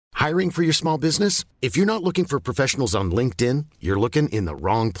Hiring for your small business? If you're not looking for professionals on LinkedIn, you're looking in the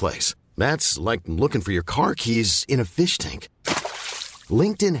wrong place. That's like looking for your car keys in a fish tank.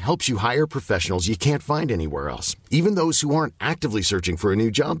 LinkedIn helps you hire professionals you can't find anywhere else, even those who aren't actively searching for a new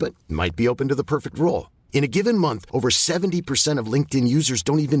job but might be open to the perfect role. In a given month, over 70% of LinkedIn users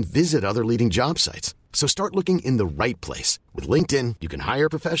don't even visit other leading job sites. So start looking in the right place. With LinkedIn, you can hire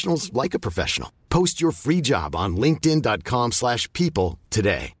professionals like a professional. Post your free job on linkedin.com/people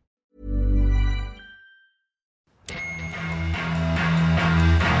today.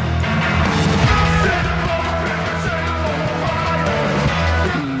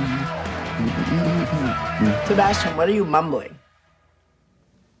 Sebastian, what are you mumbling?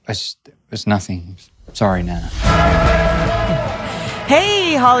 It's nothing. Sorry, Nana.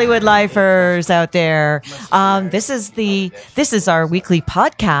 Hey, Hollywood lifers out there. This is our weekly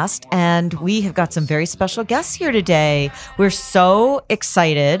podcast, and we have got some very special guests here today. We're so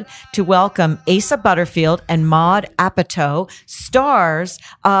excited to welcome Asa Butterfield and Maud Apatow, stars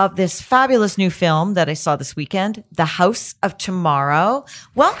of this fabulous new film that I saw this weekend, The House of Tomorrow.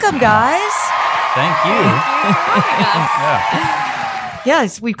 Welcome, guys. Thank you.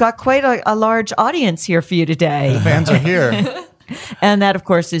 Yes, we've got quite a large audience here for you today. The fans are here. And that, of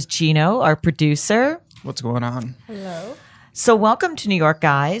course, is Gino, our producer. What's going on? Hello. So welcome to New York,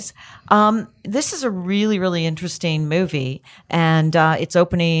 guys. This is a really, really interesting movie, and it's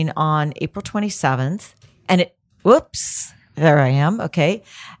opening on April 27th. And there I am. Okay.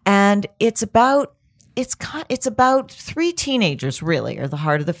 And it's about three teenagers, really, are the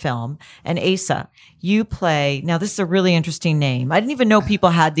heart of the film. And Asa, you play, now this is a really interesting name. I didn't even know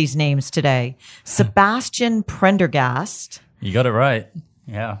people had these names today. Sebastian Prendergast. You got it right.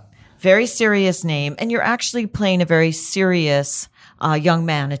 Yeah. Very serious name. And you're actually playing a very serious young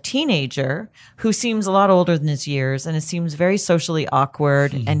man, a teenager who seems a lot older than his years, and it seems very socially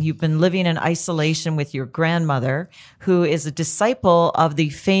awkward. And you've been living in isolation with your grandmother, who is a disciple of the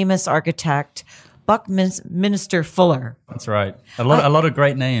famous architect Buckminster Fuller. That's right. A lot of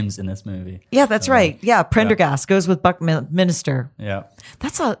great names in this movie. Yeah, that's right. Yeah, Prendergast goes with Buckminster. Yeah.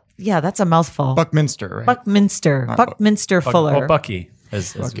 That's a mouthful. Buckminster, right? Buckminster Fuller. Or Bucky.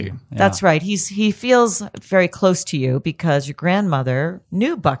 Bucky. Yeah. That's right. He feels very close to you because your grandmother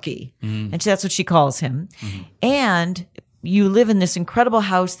knew Bucky, and that's what she calls him. And you live in this incredible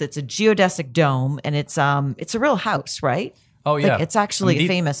house that's a geodesic dome, and it's a real house, right? Oh, yeah. Like, it's actually a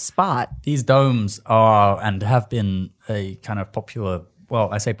famous spot. These domes are and have been a kind of popular,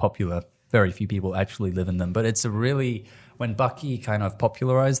 well, I say popular, very few people actually live in them, but it's a really, when Bucky kind of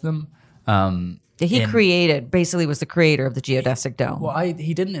popularized them. Basically was the creator of the geodesic dome. Well,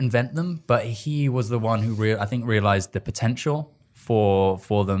 he didn't invent them, but he was the one who I think realized the potential for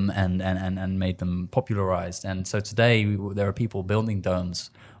them and made them popularized. And so today there are people building domes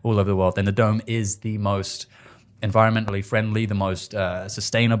all over the world, and the dome is the most environmentally friendly, the most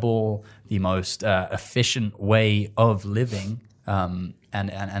sustainable, the most efficient way of living, and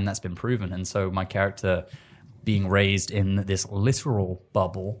that's been proven. And so my character, being raised in this literal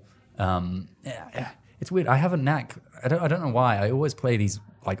bubble, it's weird. I have a knack. I don't know why. I always play these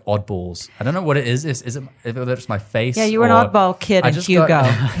like oddballs. I don't know what it is. Is it just my face? Yeah, you were an oddball kid in Hugo.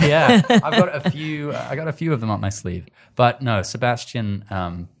 Yeah, I got a few of them up my sleeve. But no, Sebastian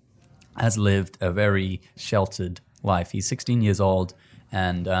has lived a very sheltered life. He's 16 years old,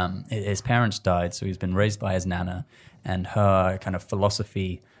 and his parents died, so he's been raised by his nana, and her kind of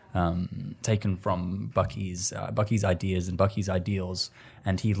philosophy taken from Bucky's ideas and Bucky's ideals,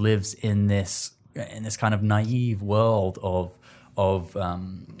 and he lives in this kind of naive world of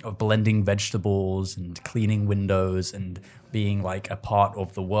blending vegetables and cleaning windows and being like a part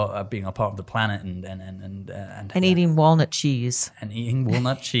of the world, being a part of the planet, and eating walnut cheese. And eating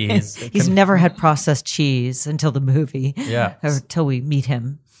walnut cheese. He's never had processed cheese until the movie. Yeah. Or until we meet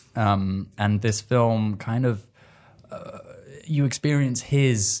him. And this film kind of, you experience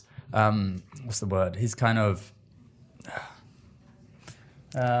his, what's the word? His kind of,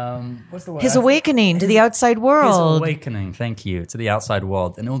 what's the word? His awakening to the outside world. His awakening, thank you, to the outside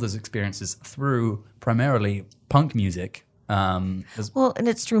world. And all those experiences through primarily punk music. Well, and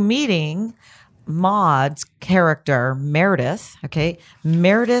it's through meeting Maud's character, Meredith, okay?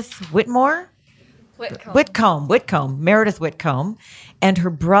 Meredith Whitmore? Whitcomb. Meredith Whitcomb, and her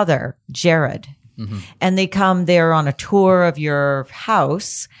brother, Jared. Mm-hmm. And they're on a tour of your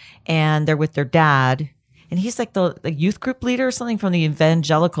house, and they're with their dad. And he's like the youth group leader or something from the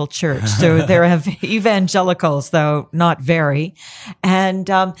evangelical church. So they're evangelicals, though not very. And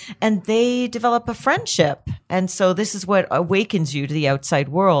they develop a friendship. And so this is what awakens you to the outside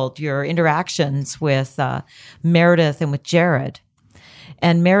world, your interactions with Meredith and with Jared.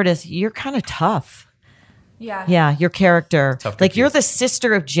 And Meredith, you're kind of tough. Yeah. Yeah, your character. Tough Like cookie. you're the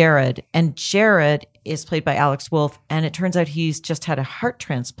sister of Jared, and Jared is played by Alex Wolff, and it turns out he's just had a heart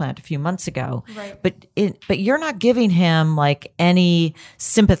transplant a few months ago. Right. But you're not giving him like any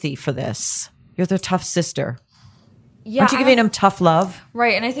sympathy for this. You're the tough sister. Yeah. Aren't you giving him tough love?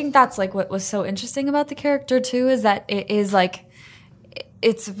 Right. And I think that's like what was so interesting about the character too, is that it is like,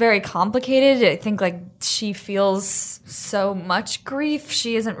 it's very complicated. I think like she feels so much grief.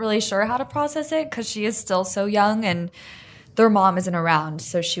 She isn't really sure how to process it because she is still so young and their mom isn't around.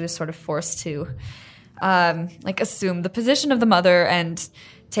 So she was sort of forced to like assume the position of the mother and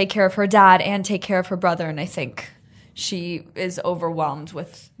take care of her dad and take care of her brother. And I think she is overwhelmed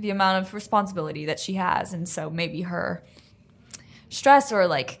with the amount of responsibility that she has. And so maybe her stress or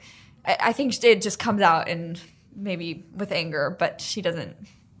like, I think it just comes out in maybe with anger, but she doesn't.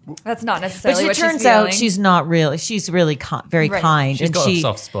 That's not But necessarily it what turns she's feeling. out she's not really. She's really very Right. kind, She's and got she a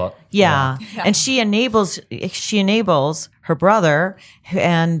soft spot. Yeah. And she enables her brother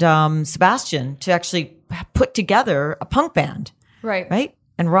and Sebastian to actually put together a punk band, right.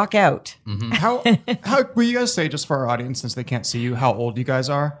 and rock out. How will you guys say, just for our audience, since they can't see you, how old you guys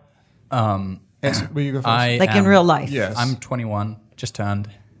are? Yes, will you go first? Like in real life. Yes. I'm 21, just turned.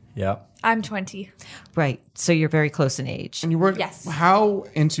 Yeah. I'm 20. Right. So you're very close in age. And you were Yes. how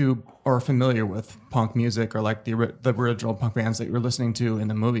into or familiar with punk music or like the original punk bands that you were listening to in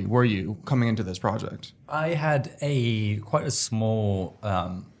the movie were you coming into this project? I had quite a small.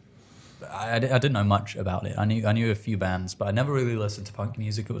 I didn't know much about it. I knew a few bands, but I never really listened to punk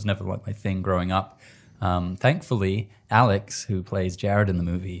music. It was never like my thing growing up. Thankfully, Alex, who plays Jared in the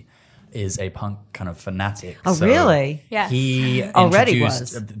movie, is a punk kind of fanatic. Oh, really? Yes. He Already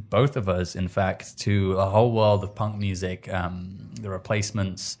introduced was. both of us, in fact, to a whole world of punk music. The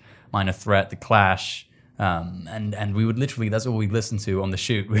Replacements, Minor Threat, The Clash, and we would literally, that's all we'd listen to on the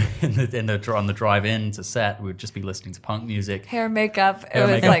shoot. On the drive in to set, we would just be listening to punk music. Hair, makeup. It Hair,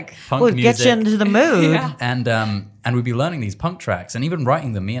 was makeup, like, punk Well, it music. gets you into the mood. Yeah. And we'd be learning these punk tracks and even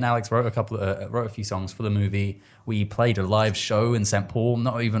writing them. Me and Alex wrote a few songs for the movie. We played a live show in St. Paul,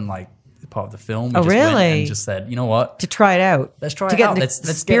 not even like part of the film. We Oh, just went really? and just said, you know what? To try it out. Let's try to it get out. into Let's the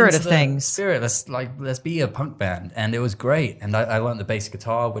get spirit into of the things. Spirit. Let's be a punk band, and it was great. And I learned the bass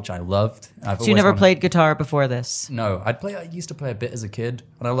guitar, which I loved. So you never played guitar before this? No, I used to play a bit as a kid,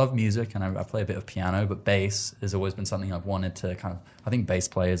 and I love music, and I play a bit of piano. But bass has always been something I've wanted to kind of. I think bass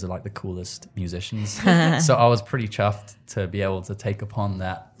players are like the coolest musicians. So I was pretty chuffed to be able to take upon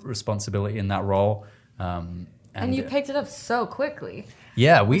that responsibility in that role. and you picked it up so quickly.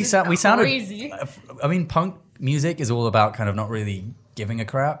 Yeah, we sounded crazy. I mean, punk music is all about kind of not really giving a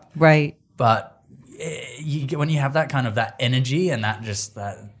crap, Right. but when you have that kind of that energy and that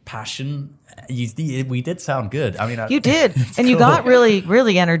passion, we did sound good. I mean, You did. And you cool. got really,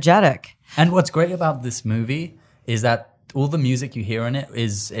 really energetic. And what's great about this movie is that all the music you hear in it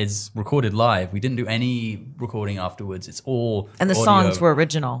is recorded live. We didn't do any recording afterwards. It's all And the audio. songs were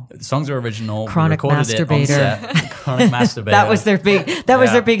original. The songs are original. Chronic we recorded it on Masturbator. set. Chronic Masturbator. That was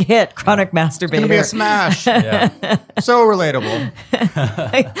their big hit, Chronic It's gonna be a Masturbator. smash. Yeah. So relatable.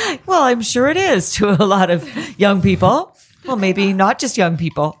 Well, I'm sure it is to a lot of young people. Well, maybe not just young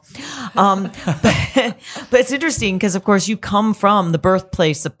people. But it's interesting because, of course, you come from the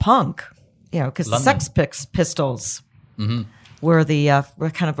birthplace of punk, because the London. Sex Pistols were the were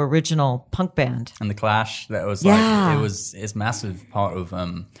kind of original punk band. And the Clash, that was Yeah. like it's massive part of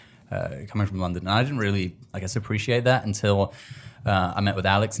coming from London. And I didn't really, I guess, appreciate that until I met with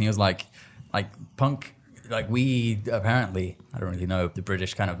Alex, and he was like punk. Like we apparently, I don't really know, the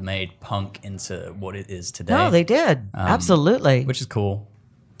British kind of made punk into what it is today. No, they did. Absolutely. which is cool.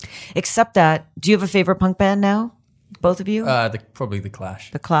 Except that, do you have a favorite punk band now? Both of you? Probably the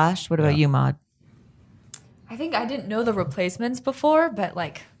Clash. The Clash? What about you, Maud? I think I didn't know the Replacements before, but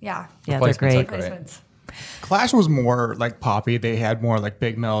like, yeah. Yeah, they're Replacements great. are great. Replacements. Clash was more like poppy. They had more like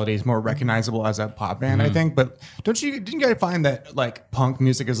big melodies, more recognizable as a pop band, I think. But didn't you guys find that like punk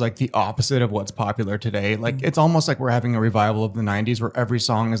music is like the opposite of what's popular today? Like it's almost like we're having a revival of the '90s where every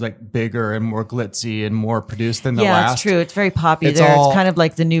song is like bigger and more glitzy and more produced than the last. It's true. It's very poppy It's there. all- It's kind of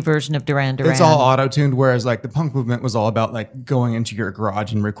like the new version of Duran Duran. It's all auto-tuned, whereas like the punk movement was all about like going into your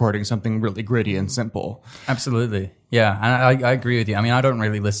garage and recording something really gritty and simple. Absolutely. Yeah, and I agree with you. I mean, I don't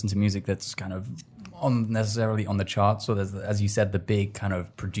really listen to music that's kind of necessarily on the charts. So there's, as you said, the big kind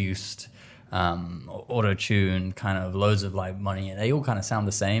of produced auto-tune, kind of loads of like money, and they all kind of sound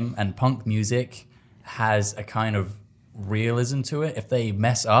the same. And punk music has a kind of realism to it. If they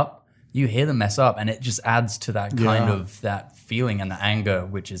mess up, you hear them mess up, and it just adds to that kind Yeah. of that feeling and the anger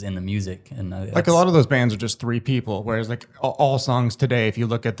which is in the music. And Like a lot of those bands are just 3 people, whereas like all songs today, if you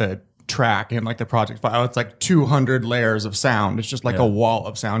look at the track and like the project file, it's like 200 layers of sound. It's just like a wall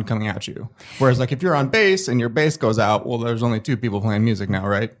of sound coming at you. Whereas like if you're on bass and your bass goes out, well, there's only 2 people playing music now,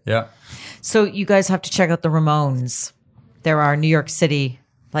 right? yeah. So you guys have to check out the Ramones. They're our New York City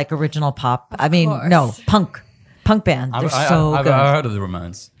like original pop. course. Punk band. They're I've good. heard of the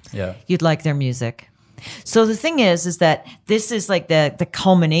Ramones. Yeah. You'd like their music. So the thing is that this is like the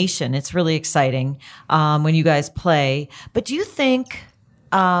culmination. It's really exciting when you guys play. But do you think?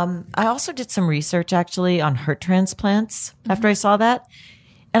 I also did some research actually on heart transplants after I saw that,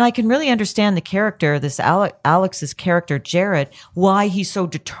 and I can really understand the character, this Alex's character, Jared, why he's so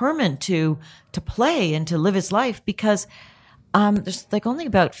determined to play and to live his life because. There's like only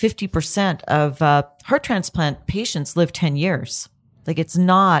about 50% of heart transplant patients live 10 years. Like it's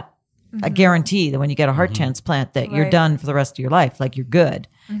not a guarantee that when you get a heart transplant that you're Right. done for the rest of your life. Like you're good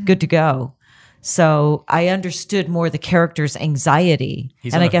to go. So I understood more the character's anxiety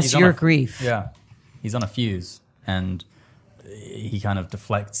He's and on I a- guess he's on your a- grief. Yeah, he's on a fuse, and he kind of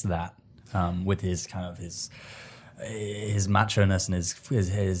deflects that with his kind of his macho-ness and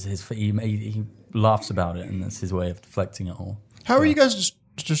he laughs about it, and that's his way of deflecting it all. How are you guys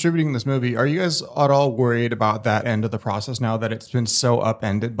distributing this movie? Are you guys at all worried about that end of the process now that it's been so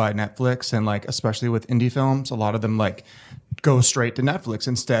upended by Netflix and like especially with indie films, a lot of them like go straight to Netflix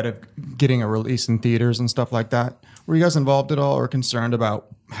instead of getting a release in theaters and stuff like that? Were you guys involved at all or concerned about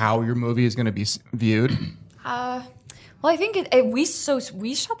how your movie is going to be viewed? Well, I think we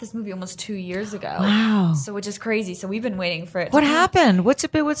shot this movie almost 2 years ago. Wow. So which is crazy. So we've been waiting for it. What to come. happened? What's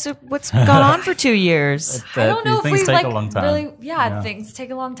gone on for 2 years? I don't know if things we take like a long time. really. Yeah, things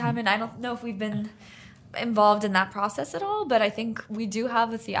take a long time, and I don't know if we've been involved in that process at all. But I think we do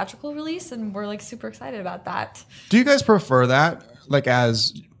have a theatrical release, and we're like super excited about that. Do you guys prefer that? Like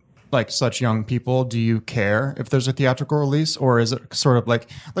as like such young people, do you care if there's a theatrical release, or is it sort of like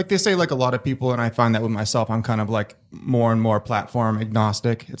they say like a lot of people, and I find that with myself, I'm kind of like more and more platform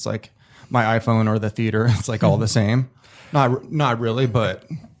agnostic. It's like my iPhone or the theater, it's like all the same. Not really, but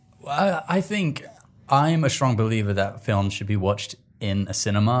I think I'm a strong believer that films should be watched in a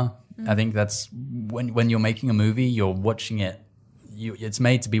cinema. I think that's when you're making a movie, you're watching it. It's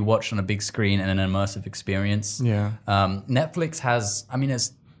made to be watched on a big screen and an immersive experience. Yeah. Netflix has, I mean,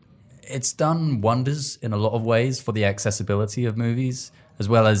 it's done wonders in a lot of ways for the accessibility of movies, as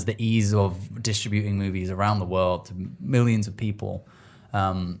well as the ease of distributing movies around the world to millions of people.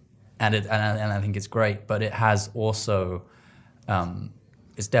 And I think it's great, but it has also,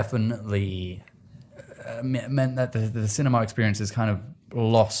 it's definitely meant that the cinema experience has kind of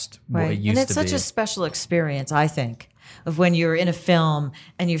lost what it used And it's to be. such a special experience, I think, of when you're in a film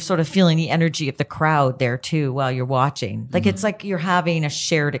and you're sort of feeling the energy of the crowd there too while you're watching. Like it's like you're having a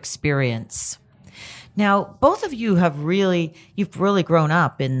shared experience. Now, both of you you've really grown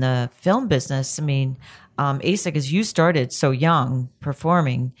up in the film business. I mean, Asik, as you started so young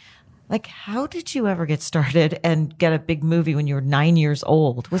performing, like how did you ever get started and get a big movie when you were 9 years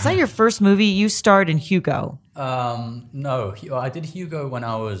old? Was that your first movie? You starred in Hugo. No, I did Hugo when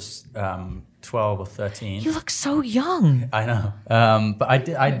I was 12 or 13. You look so young. I know, but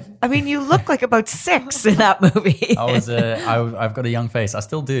I mean, you look like about 6 in that movie. I've got a young face. I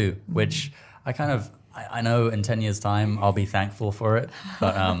still do, which I know in 10 years' time I'll be thankful for it.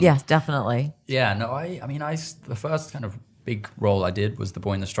 But Yeah, definitely. yeah, no, the first kind of big role I did was the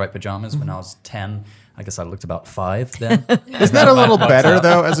boy in the striped pajamas when I was 10. I guess I looked about 5 then. isn't that a little better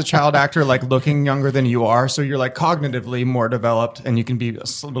though as a child actor, like looking younger than you are? So you're like cognitively more developed and you can be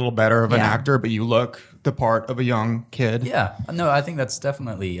a little better of an Yeah. actor, but you look the part of a young kid. Yeah, no, I think that's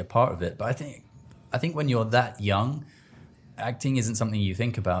definitely a part of it. But I think when you're that young, acting isn't something you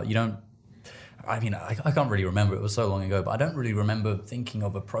think about. You don't. I mean, I can't really remember. It was so long ago, but I don't really remember thinking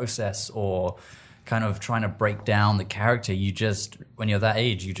of a process or kind of trying to break down the character. You just, when you're that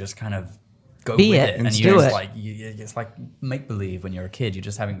age, you just kind of go Be with it it, and and do you just it. like it's like make believe when you're a kid. You're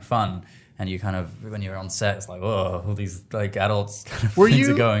just having fun, and you kind of when you're on set, it's like oh, all these like adults kind of things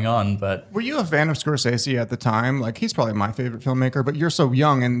are going on. But Were you a fan of Scorsese at the time? Like he's probably my favorite filmmaker, but you're so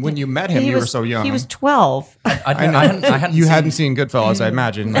young, and when you met him, you were so young. He was 12. I hadn't You seen, hadn't seen Goodfellas, I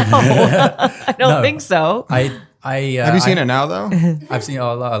imagine. I don't think so. Have you seen it now though? I've seen.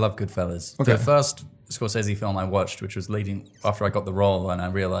 Oh, I love Goodfellas. Okay. The first Scorsese film I watched, which was leading after I got the role, and I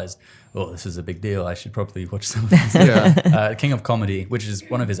realized, oh, this is a big deal. I should probably watch some of this. Yeah. King of Comedy, which is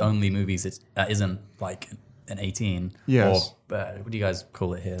one of his only movies that isn't like an 18. Yes. Or what do you guys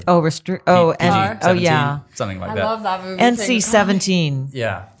call it here? Yeah. Something like I that. love that movie. NC-17.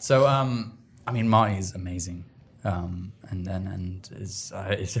 Yeah. So, I mean, Marty is amazing. I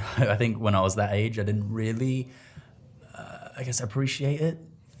think when I was that age, I didn't really, I guess, appreciate it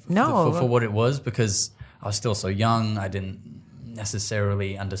for what it was, because I was still so young. I didn't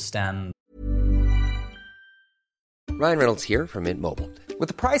necessarily understand. Ryan Reynolds here from Mint Mobile. With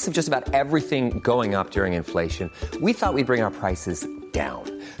the price of just about everything going up during inflation, we thought we'd bring our prices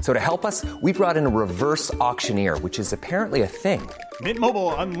down. So to help us, we brought in a reverse auctioneer, which is apparently a thing. Mint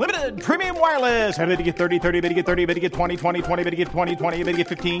Mobile Unlimited Premium Wireless. How to get 30, 30, bit to get 30, bit to get 20, 20, 20, bit to get 20, 20, bit to get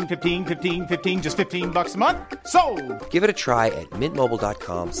 15, 15, 15, 15, just $15 a month? Sold! Give it a try at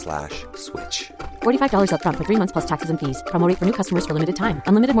mintmobile.com/switch. $45 up front for 3 months plus taxes and fees. Promo rate for new customers for limited time.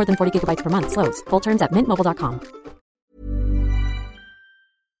 Unlimited more than 40 gigabytes per month. Slows full terms at mintmobile.com.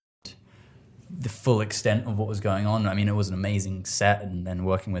 The full extent of what was going on. I mean, it was an amazing set, and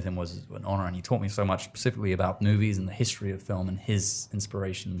working with him was an honor, and he taught me so much specifically about movies and the history of film and his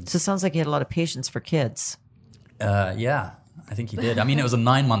inspirations. So it sounds like he had a lot of patience for kids. Yeah, I think he did. I mean, it was a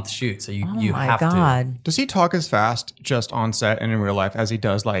 9-month shoot, so you have to. Does he talk as fast just on set and in real life as he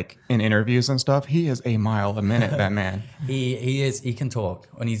does like in interviews and stuff? He is a mile a minute, that man. He is. He can talk,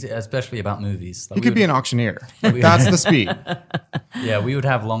 when he's especially about movies. He could be an auctioneer. That's the speed. Yeah, we would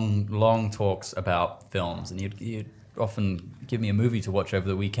have long talks about films, and he'd often give me a movie to watch over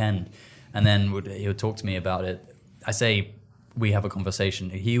the weekend, and then he would talk to me about it. I say we have a conversation.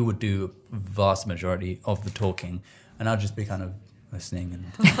 He would do a vast majority of the talking, and I'd just be kind of listening. And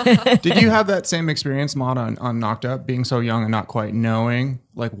Did you have that same experience, Maud, on Knocked Up, being so young and not quite knowing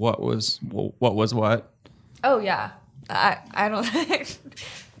like what was what? Oh yeah, I don't.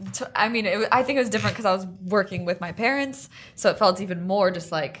 I mean, I think it was different because I was working with my parents, so it felt even more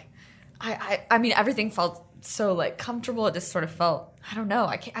just like, I mean, everything felt so like comfortable. It just sort of felt, I don't know.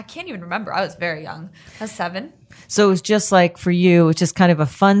 I can't even remember. I was very young. I was 7. So it was just like for you, it's just kind of a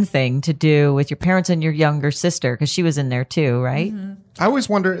fun thing to do with your parents and your younger sister, because she was in there too, right? Mm-hmm. I always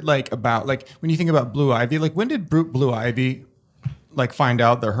wonder like about like when you think about Blue Ivy, like when did Blue Ivy like find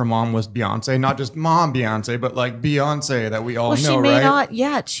out that her mom was Beyonce? Not just mom Beyonce, but like Beyonce that we all know, right? Well, she may not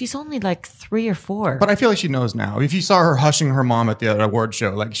yet. She's only like 3 or 4. But I feel like she knows now. If you saw her hushing her mom at the award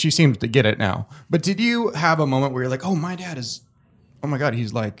show, like she seems to get it now. But did you have a moment where you're like, oh, my dad is, oh my God,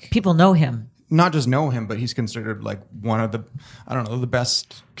 he's like... People know him. Not just know him, but he's considered like one of the, I don't know, the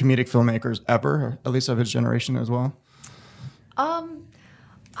best comedic filmmakers ever, or at least of his generation as well? I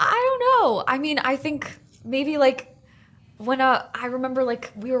don't know. I mean, I think maybe like when I remember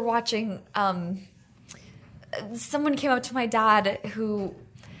like we were watching, someone came up to my dad who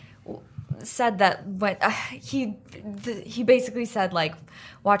said that when he basically said like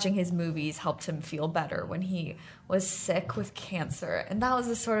watching his movies helped him feel better when he was sick with cancer, and that was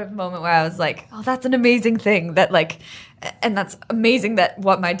the sort of moment where I was like, oh, that's an amazing thing that like, and that's amazing that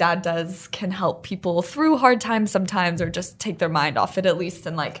what my dad does can help people through hard times sometimes, or just take their mind off it at least,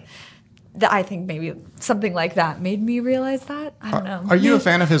 and like I think maybe something like that made me realize that. I don't know. Are you a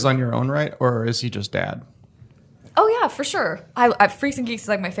fan of his on your own right, or is he just dad? Oh yeah, for sure. I Freaks and Geeks is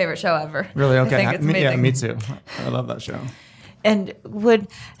like my favorite show ever. Really? Okay. I think it's amazing. Yeah, me too. I love that show. And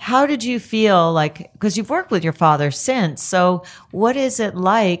how did you feel like, because you've worked with your father since, so what is it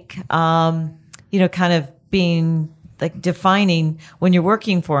like, kind of being like defining when you're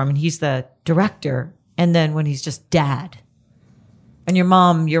working for him and he's the director, and then when he's just dad? And your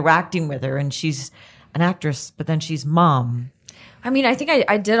mom, you're acting with her and she's an actress, but then she's mom. I mean, I think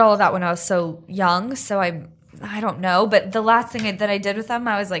I did all of that when I was so young, so I don't know. But the last thing that I did with them,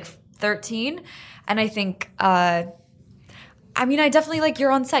 I was like 13, and I think, I definitely like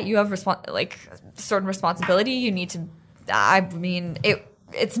you're on set, you have certain responsibility. You need to. I mean,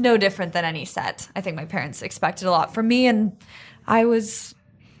 it's no different than any set. I think my parents expected a lot from me, and I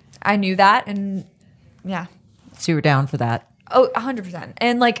knew that, and yeah. So you were down for that. Oh, 100%.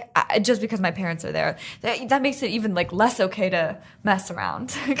 And like, just because my parents are there, that makes it even like less okay to mess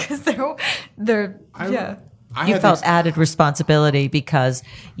around because they're yeah. You felt added responsibility because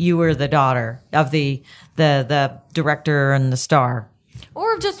you were the daughter of the director and the star,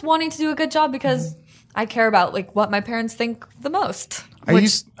 or just wanting to do a good job because I care about like what my parents think the most. I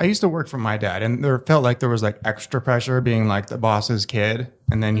used to work for my dad, and there felt like there was like extra pressure being like the boss's kid,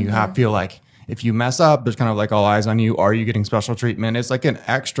 and then you feel like if you mess up, there's kind of like all eyes on you. Are you getting special treatment? It's like an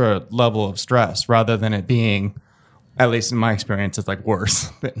extra level of stress rather than it being, at least in my experience, it's like worse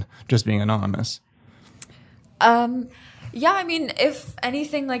than just being anonymous. Yeah, I mean, if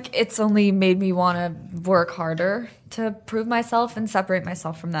anything, like it's only made me want to work harder to prove myself and separate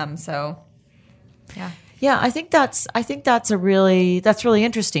myself from them. So, yeah. Yeah, I think that's really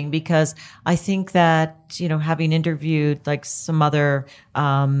interesting, because I think that, having interviewed like some other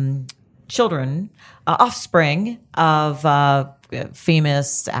children, offspring of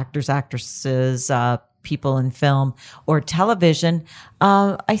famous actors, actresses, people in film or television,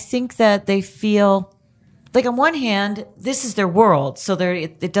 I think that they feel like, on one hand, this is their world, so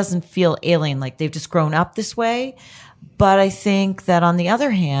it doesn't feel alien, like they've just grown up this way. But I think that on the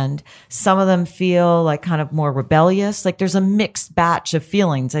other hand, some of them feel like kind of more rebellious. Like there's a mixed batch of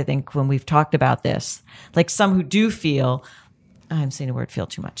feelings, I think, when we've talked about this. Like some who do feel, I'm saying the word feel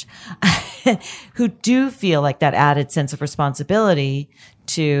too much, who do feel like that added sense of responsibility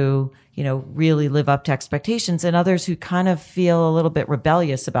to, really live up to expectations, and others who kind of feel a little bit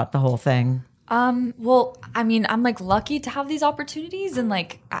rebellious about the whole thing. Well, I mean, I'm like lucky to have these opportunities, and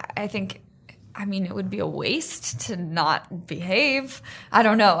like, I think, it would be a waste to not behave. I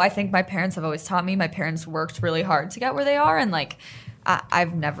don't know. I think my parents have always taught me. My parents worked really hard to get where they are, and like,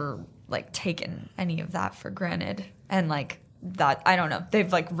 I've never like taken any of that for granted. And like that, I don't know.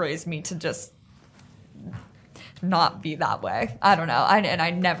 They've like raised me to just not be that way. I don't know. And I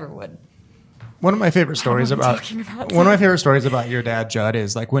never would. One of my favorite stories about your dad, Judd,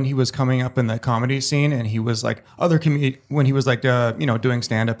 is like when he was coming up in the comedy scene, and he was like when he was like doing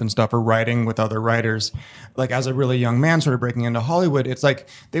stand up and stuff, or writing with other writers, like as a really young man, sort of breaking into Hollywood. It's like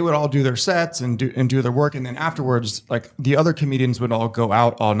they would all do their sets and do their work, and then afterwards, like the other comedians would all go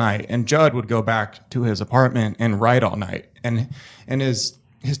out all night, and Judd would go back to his apartment and write all night. And his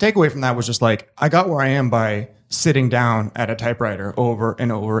takeaway from that was just like, I got where I am by sitting down at a typewriter over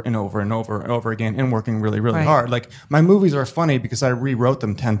and over and over and over and over again, and working really, really hard. Like my movies are funny because I rewrote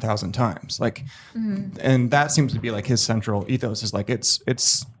them 10,000 times. Like, and that seems to be like his central ethos, is like,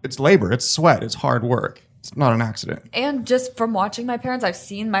 it's labor, it's sweat, it's hard work. It's not an accident. And just from watching my parents, I've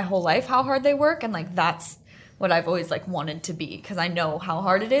seen my whole life how hard they work. And like, that's what I've always like wanted to be, because I know how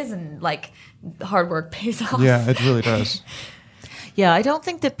hard it is, and like the hard work pays off. Yeah, it really does. Yeah, I don't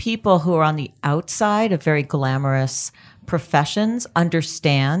think that people who are on the outside of very glamorous professions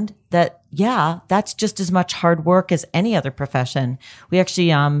understand that, that's just as much hard work as any other profession. We actually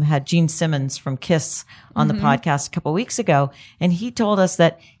had Gene Simmons from KISS on the podcast a couple of weeks ago, and he told us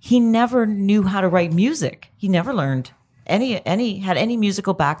that he never knew how to write music. He never learned had any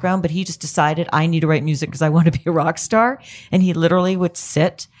musical background, but he just decided, I need to write music because I want to be a rock star. And he literally would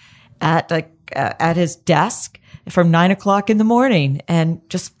sit at his desk from 9 o'clock in the morning and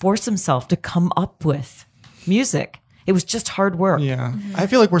just force himself to come up with music. It was just hard work. Yeah. I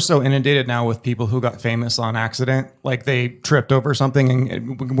feel like we're so inundated now with people who got famous on accident. Like they tripped over something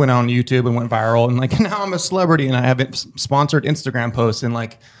and it went on YouTube and went viral, and like, now I'm a celebrity and I have sponsored Instagram posts, and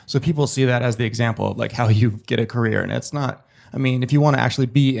like, so people see that as the example of like how you get a career. And it's not, if you want to actually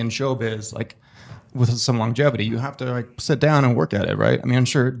be in showbiz, like with some longevity, you have to like sit down and work at it, right? I'm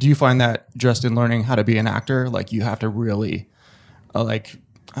sure. Do you find that just in learning how to be an actor, like you have to really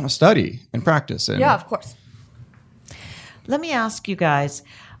study and practice? And yeah, of course. Let me ask you guys,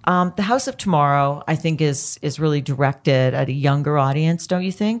 The House of Tomorrow, I think is really directed at a younger audience, don't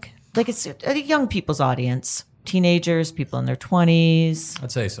you think? Like it's at a young people's audience, teenagers, people in their 20s.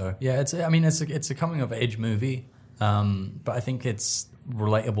 I'd say so. Yeah, it's a coming of age movie, but I think it's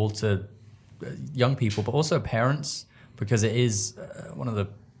relatable to young people, but also parents, because it is one of the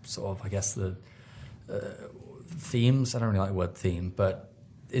sort of, I guess, the themes. I don't really like the word theme, but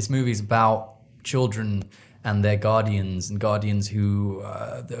it's movies about children and their guardians, and guardians who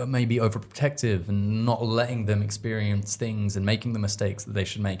may be overprotective and not letting them experience things and making the mistakes that they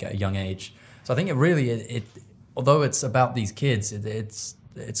should make at a young age. So I think it although it's about these kids,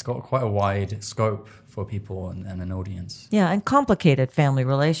 it's got quite a wide scope for people and an audience. Yeah, and complicated family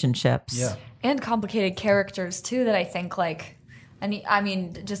relationships. Yeah. And complicated characters too, that I think like,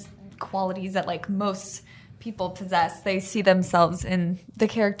 just qualities that like most people possess. They see themselves in the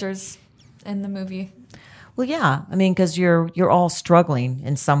characters in the movie. Well, yeah. Because you're all struggling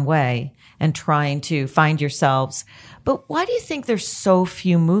in some way and trying to find yourselves. But why do you think there's so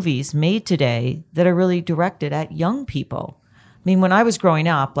few movies made today that are really directed at young people? When I was growing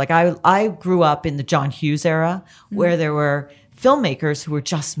up, like I grew up in the John Hughes era, where there were filmmakers who were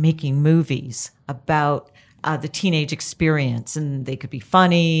just making movies about the teenage experience, and they could be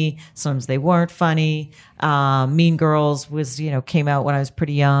funny. Sometimes they weren't funny. Mean Girls came out when I was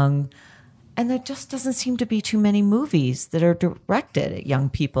pretty young. And there just doesn't seem to be too many movies that are directed at young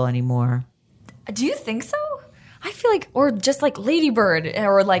people anymore. Do you think so? I feel like, or just like Lady Bird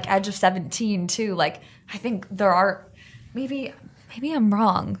or like Edge of 17 too. Like, I think there are, maybe I'm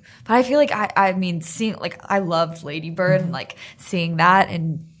wrong, but I feel like seeing, like, I loved Lady Bird and like seeing that,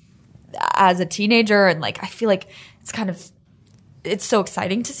 and as a teenager, and like I feel like it's so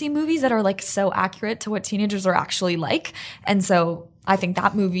exciting to see movies that are like so accurate to what teenagers are actually like. And so I think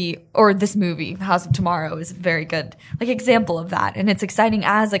that movie, or this movie, House of Tomorrow, is a very good like example of that. And it's exciting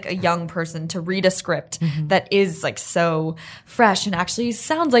as like a young person to read a script that is like so fresh and actually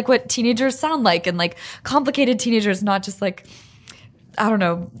sounds like what teenagers sound like, and like complicated teenagers, not just like, I don't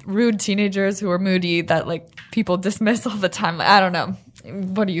know, rude teenagers who are moody that like people dismiss all the time. I don't know.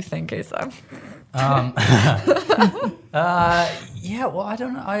 What do you think, Asa? Yeah, well, I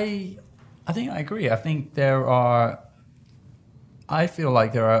don't know. I think I agree. I feel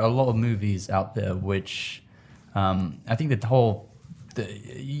like there are a lot of movies out there which I think that the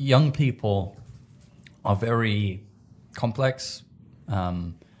young people are very complex,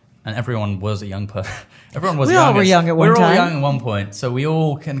 and everyone was a young person. Everyone was We young. all were young at one We were all time. young at one point, so we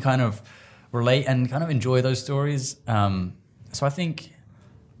all can kind of relate and kind of enjoy those stories. So I think,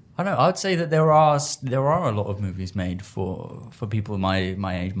 I don't know, I would say that there are a lot of movies made for people my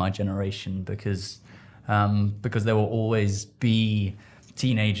age, my generation, because there will always be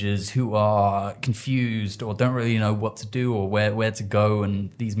teenagers who are confused or don't really know what to do or where to go,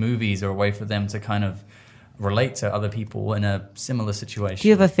 and these movies are a way for them to kind of relate to other people in a similar situation. Do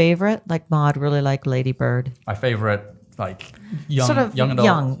you have a favorite? Like Maud really liked Lady Bird. My favorite, like young adult,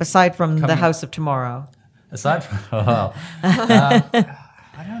 young, aside from The coming- House of Tomorrow. Aside from, I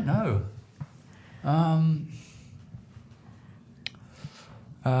don't know.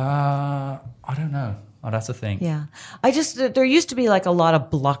 I don't know. I'd have to think. Yeah. There used to be like a lot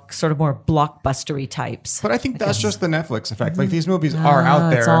of sort of more blockbustery types. But I think that's just the Netflix effect. Like these movies are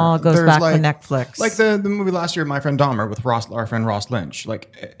out there. It all goes There's back to like, Netflix. Like the movie last year, My Friend Dahmer, with our friend Ross Lynch.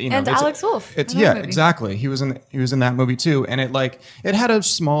 Like, you know, And it's- Alex Wolff. It's Another yeah, movie. exactly. He was in that movie too, and it had a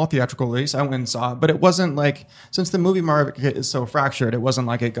small theatrical release. I went and saw it, but it wasn't like, since the movie market is so fractured, it wasn't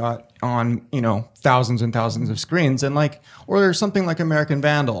like it got on, you know, thousands and thousands of screens, and like, or there's something like American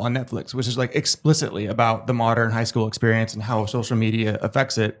Vandal on Netflix, which is like explicitly about the modern high school experience and how social media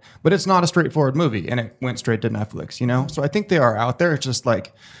affects it, but it's not a straightforward movie, and it went straight to Netflix, you know. So I think they are out there. It's just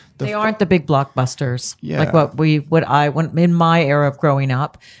like They aren't the big blockbusters. Yeah. Like when in my era of growing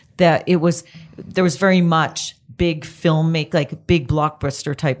up, there was very much big like big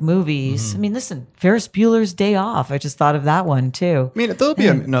blockbuster type movies. I mean, listen, Ferris Bueller's Day Off. I just thought of that one too. I mean, there'll be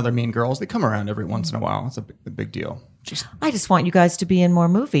another Mean Girls. They come around every once in a while. It's a big deal. I just want you guys to be in more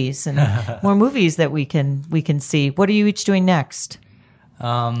movies and more movies that we can see. What are you each doing next?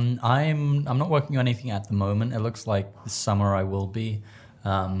 I'm not working on anything at the moment. It looks like this summer I will be.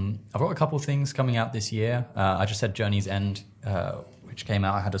 I've got a couple of things coming out this year. I just had Journey's End, which came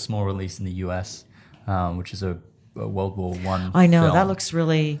out. I had a small release in the US, which is a World War I. I know film. that looks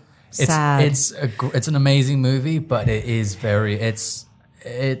really sad. It's an amazing movie, but it is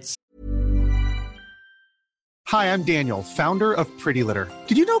it's. Hi, I'm Daniel, founder of Pretty Litter.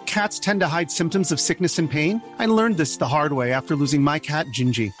 Did you know cats tend to hide symptoms of sickness and pain? I learned this the hard way after losing my cat,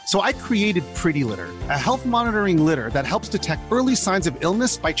 Gingy. So I created Pretty Litter, a health monitoring litter that helps detect early signs of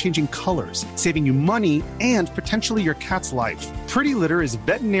illness by changing colors, saving you money and potentially your cat's life. Pretty Litter is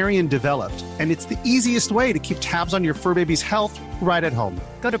veterinarian developed, and it's the easiest way to keep tabs on your fur baby's health right at home.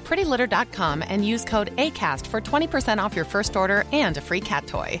 Go to prettylitter.com and use code ACAST for 20% off your first order and a free cat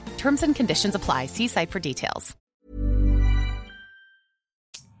toy. Terms and conditions apply. See site for details.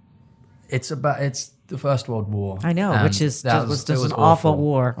 It's the First World War. I know, and which is that was just it an awful awful.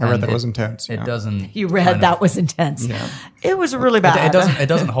 war. I read And that was intense. It yeah. doesn't. You read kind that of- was intense. Yeah. It was really bad. It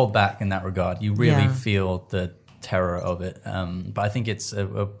doesn't hold back in that regard. You really Yeah. feel the terror of it. But I think it's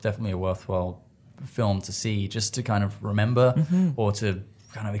definitely a worthwhile film to see, just to kind of remember or to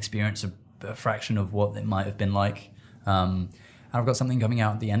kind of experience a fraction of what it might have been like. And I've got something coming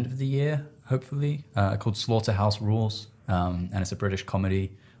out at the end of the year, hopefully, called Slaughterhouse Rules, and it's a British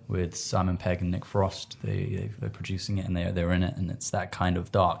comedy with Simon Pegg and Nick Frost. They're producing it, and they're in it, and it's that kind of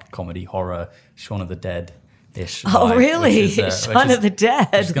dark comedy horror, Shaun of the Dead-ish. Oh, vibe, really? which is, Shaun of the Dead.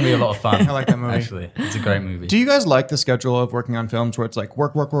 It's going to be a lot of fun. I like that movie. Actually, it's a great movie. Do you guys like the schedule of working on films where it's like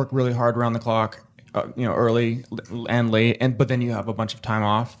work really hard around the clock, early and late, but then you have a bunch of time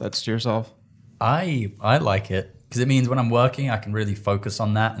off? That's to yourself. I like it because it means when I'm working, I can really focus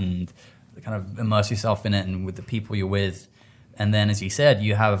on that and kind of immerse yourself in it and with the people you're with. And then, as you said,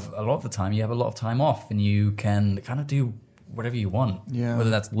 you have a lot of the time. You have a lot of time off, and you can kind of do whatever you want. Yeah. Whether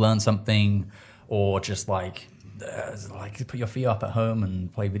that's learn something, or just like like put your feet up at home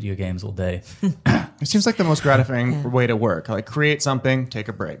and play video games all day. It seems like the most gratifying way to work. Like create something, take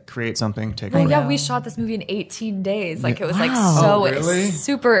a break. Create something, take a break. Yeah, we shot this movie in 18 days. Like it was like Wow. so really?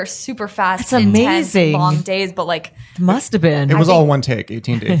 super fast. That's intense, amazing. long days, but like It must have been. It was all one take,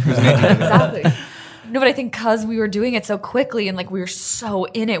 18 days. It was an 18 days. exactly. No, but I think because we were doing it so quickly and like we were so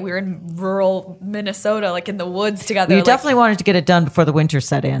in it, we were in rural Minnesota, like in the woods together. You like, definitely wanted to get it done before the winter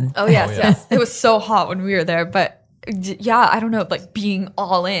set in. Oh yes. It was so hot when we were there, but yeah, I don't know. Like being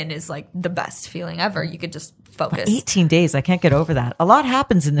all in is like the best feeling ever. You could just focus. 18 days. I can't get over that. A lot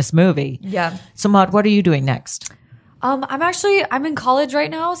happens in this movie. Yeah. So, Maud, what are you doing next? I'm in college right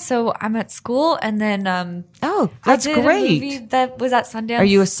now, so I'm at school, and then Oh, that's I did great. A movie that was at Sundance. Are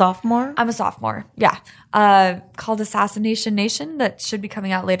you a sophomore? I'm a sophomore. Yeah. Called Assassination Nation that should be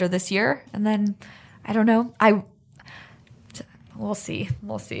coming out later this year, and then I don't know. We'll see.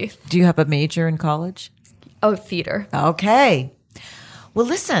 Do you have a major in college? Oh, theater. Okay. Well,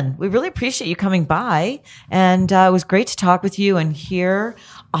 listen, we really appreciate you coming by, and it was great to talk with you and hear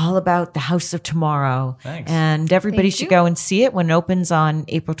all about The House of Tomorrow. Thanks. And everybody Thank should you. go and see it when it opens on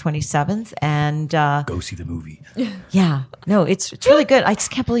April 27th. And Go see the movie. yeah, no, it's really good. I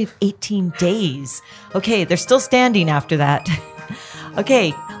just can't believe 18 days. Okay, they're still standing after that.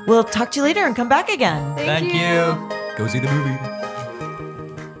 Okay, we'll talk to you later and come back again. Thank you. Go see the movie.